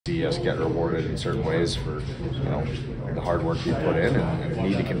see us get rewarded in certain ways for the hard work we put in and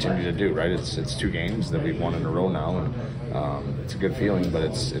need to continue to do. Right, it's 2 games that we've won in a row now, and it's a good feeling, but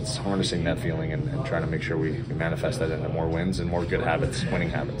it's harnessing that feeling and trying to make sure we manifest that into more wins and more good habits,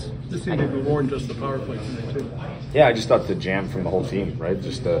 winning habits. Just need to be more than just the power play tonight too. Yeah, I just thought the jam from the whole team, right?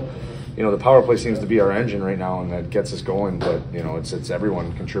 Just the power play seems to be our engine right now, and that gets us going. But it's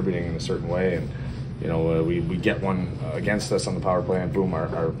everyone contributing in a certain way, and we get one against us on the power play, and boom,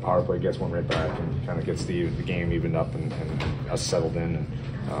 our power play gets one right back and kind of gets the game evened up and us settled in.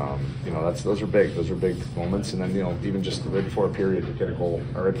 And those are big. Those are big moments. And then even just right before a period to get a goal,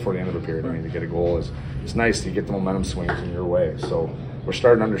 or right before the end of a period, to get a goal it's nice to get the momentum swings in your way. So we're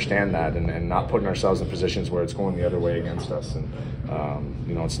starting to understand that and not putting ourselves in positions where it's going the other way against us. And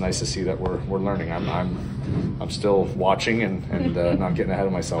it's nice to see that we're learning. I'm still watching and not getting ahead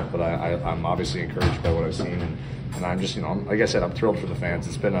of myself, but I'm obviously encouraged by what I've seen, and I'm just like I said, I'm thrilled for the fans.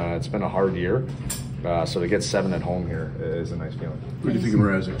 It's been a hard year. So to get 7 at home here is a nice feeling. What do you think of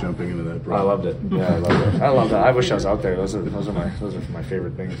Mrazek jumping into that? I loved it. Yeah, I loved it. I loved that. I wish I was out there. Those are my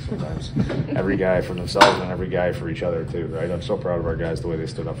favorite things sometimes. Every guy for themselves and every guy for each other too, right? I'm so proud of our guys, the way they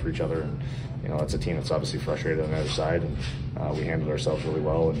stood up for each other. And it's a team that's obviously frustrated on the other side, and we handled ourselves really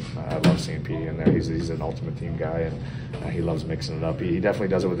well. And I love seeing P in there. He's an ultimate team guy, and he loves mixing it up. He definitely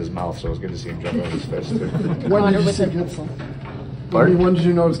does it with his mouth, so it was good to see him jump out his fist too. When did you see Gibson? When did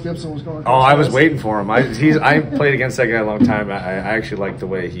you notice Gibson was going? Oh, I was waiting for him. I played against that guy a long time. I actually like the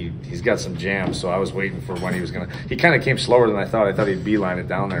way he's got some jams, so I was waiting for when he was gonna. He kind of came slower than I thought. I thought he'd beeline it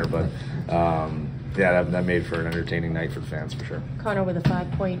down there, but yeah, that made for an entertaining night for the fans for sure. Connor, with a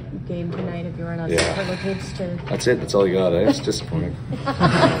 5-point game tonight, if you run on superlatives to. That's it. That's all you got. It's disappointing.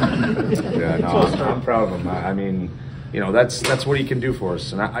 Yeah, no, I'm proud of him. I mean, that's what he can do for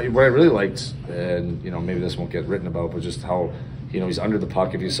us. And what I really liked, and maybe this won't get written about, but just how. He's under the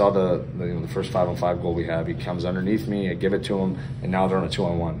puck. If you saw the first 5-on-5 goal we have, he comes underneath me, I give it to him, and now they're on a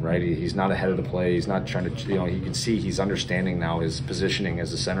 2-on-1, right? He's not ahead of the play. He's not trying to, you can see he's understanding now his positioning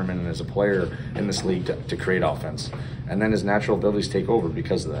as a centerman and as a player in this league to create offense. And then his natural abilities take over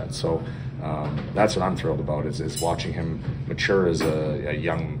because of that. So that's what I'm thrilled about is watching him mature as a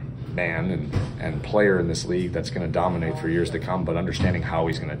young man and player in this league that's going to dominate for years to come, but understanding how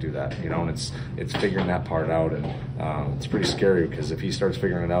he's going to do that, and it's figuring that part out, and it's pretty scary because if he starts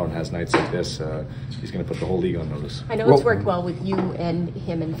figuring it out and has nights like this, he's going to put the whole league on notice. I know it's worked well with you and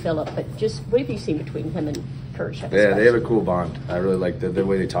him and Philip, but just what have you seen between him and Kirsch? Yeah, they have a cool bond. I really like the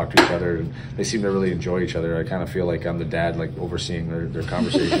way they talk to each other, and they seem to really enjoy each other. I kind of feel like I'm the dad, like overseeing their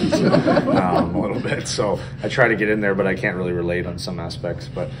conversations a little bit. So I try to get in there, but I can't really relate on some aspects.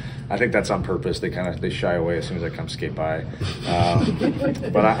 But I think that's on purpose. They shy away as soon as I come skate by.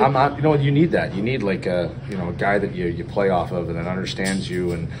 But I'm not. You need that. You need like a guy that you play off of and that understands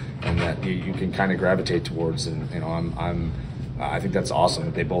you and that you can kind of gravitate towards. And I think that's awesome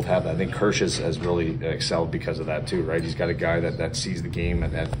that they both have that. I think Kirsch has really excelled because of that too, right? He's got a guy that sees the game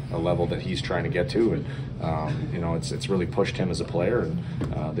at a level that he's trying to get to, and it's really pushed him as a player,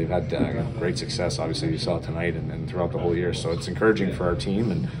 and they've had great success. Obviously, you saw it tonight and throughout the whole year. So it's encouraging for our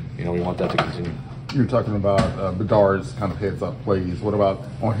team, and we want that to continue. You're talking about Bedard's kind of heads-up plays. What about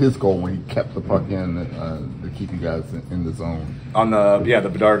on his goal when he kept the puck in to keep you guys in the zone? On the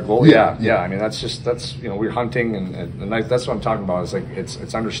Bedard goal, yeah. I mean, that's we're hunting, and that's what I'm talking about. It's like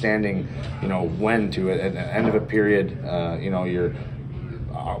it's understanding, when to at the end of a period, a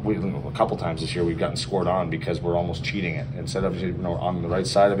couple times this year we've gotten scored on because we're almost cheating it. Instead of on the right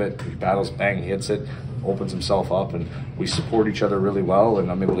side of it, he battles, bang, he hits it, opens himself up, and we support each other really well, and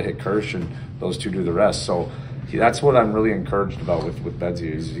I'm able to hit Kirsch, and those two do the rest. So that's what I'm really encouraged about with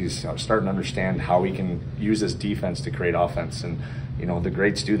Bedsy. He's starting to understand how he can use this defense to create offense, and the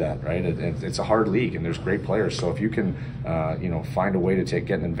greats do that, right? It's a hard league, and there's great players. So if you can, find a way to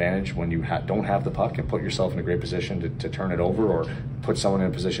get an advantage when you don't have the puck and put yourself in a great position to turn it over, or put someone in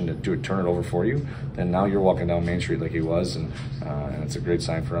a position to turn it over for you, then now you're walking down Main Street like he was, and it's a great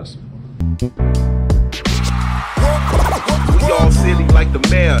sign for us. We all silly like the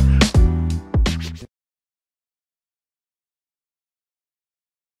mayor.